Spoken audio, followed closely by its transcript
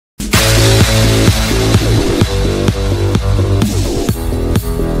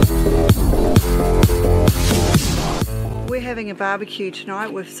a barbecue tonight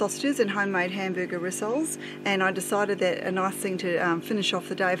with sausages and homemade hamburger rissoles, and I decided that a nice thing to finish off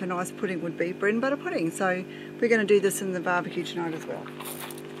the day of a nice pudding would be bread and butter pudding. So we're going to do this in the barbecue tonight as well.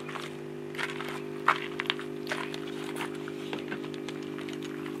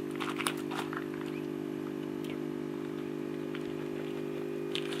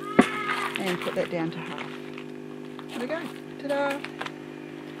 And put that down to half. There we go. Ta-da!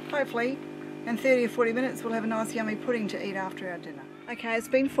 Hopefully in 30 or 40 minutes we'll have a nice yummy pudding to eat after our dinner. Okay, it's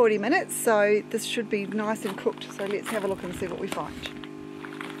been 40 minutes, so this should be nice and cooked, so let's have a look and see what we find.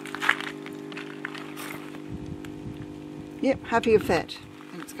 Yep, happy with that.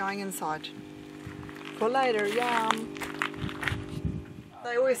 And it's going inside. For later, yum!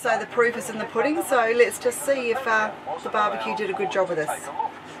 They always say the proof is in the pudding, so let's just see if the barbecue did a good job with this.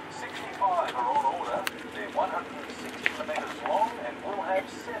 65 are on order. They're 160 millimetres long and will have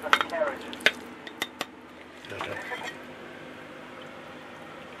 7 carriages.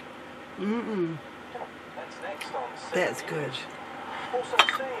 That's good.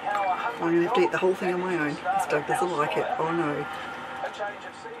 I'm going to have to eat the whole thing on my own. Doug doesn't like it. Oh no.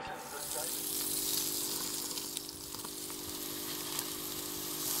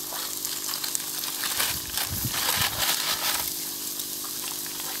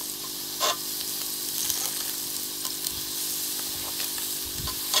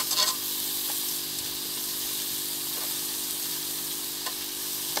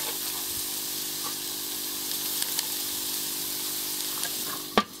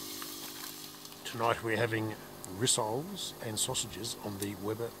 Tonight we're having rissoles and sausages on the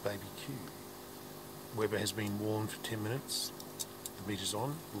Weber Baby Q. Weber has been warmed for 10 minutes. The meat is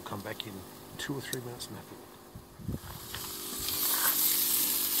on. We'll come back in 2 or 3 minutes and have a look.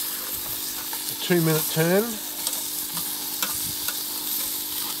 A 2-minute turn.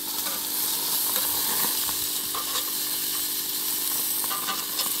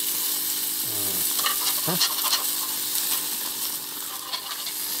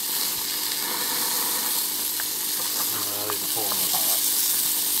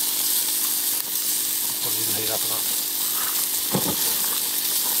 Heat up enough.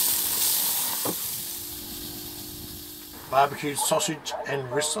 Barbecued sausage and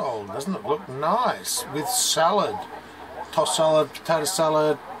rissole, doesn't it look nice? With salad, tossed salad, potato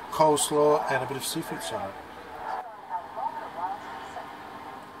salad, coleslaw and a bit of seafood salad.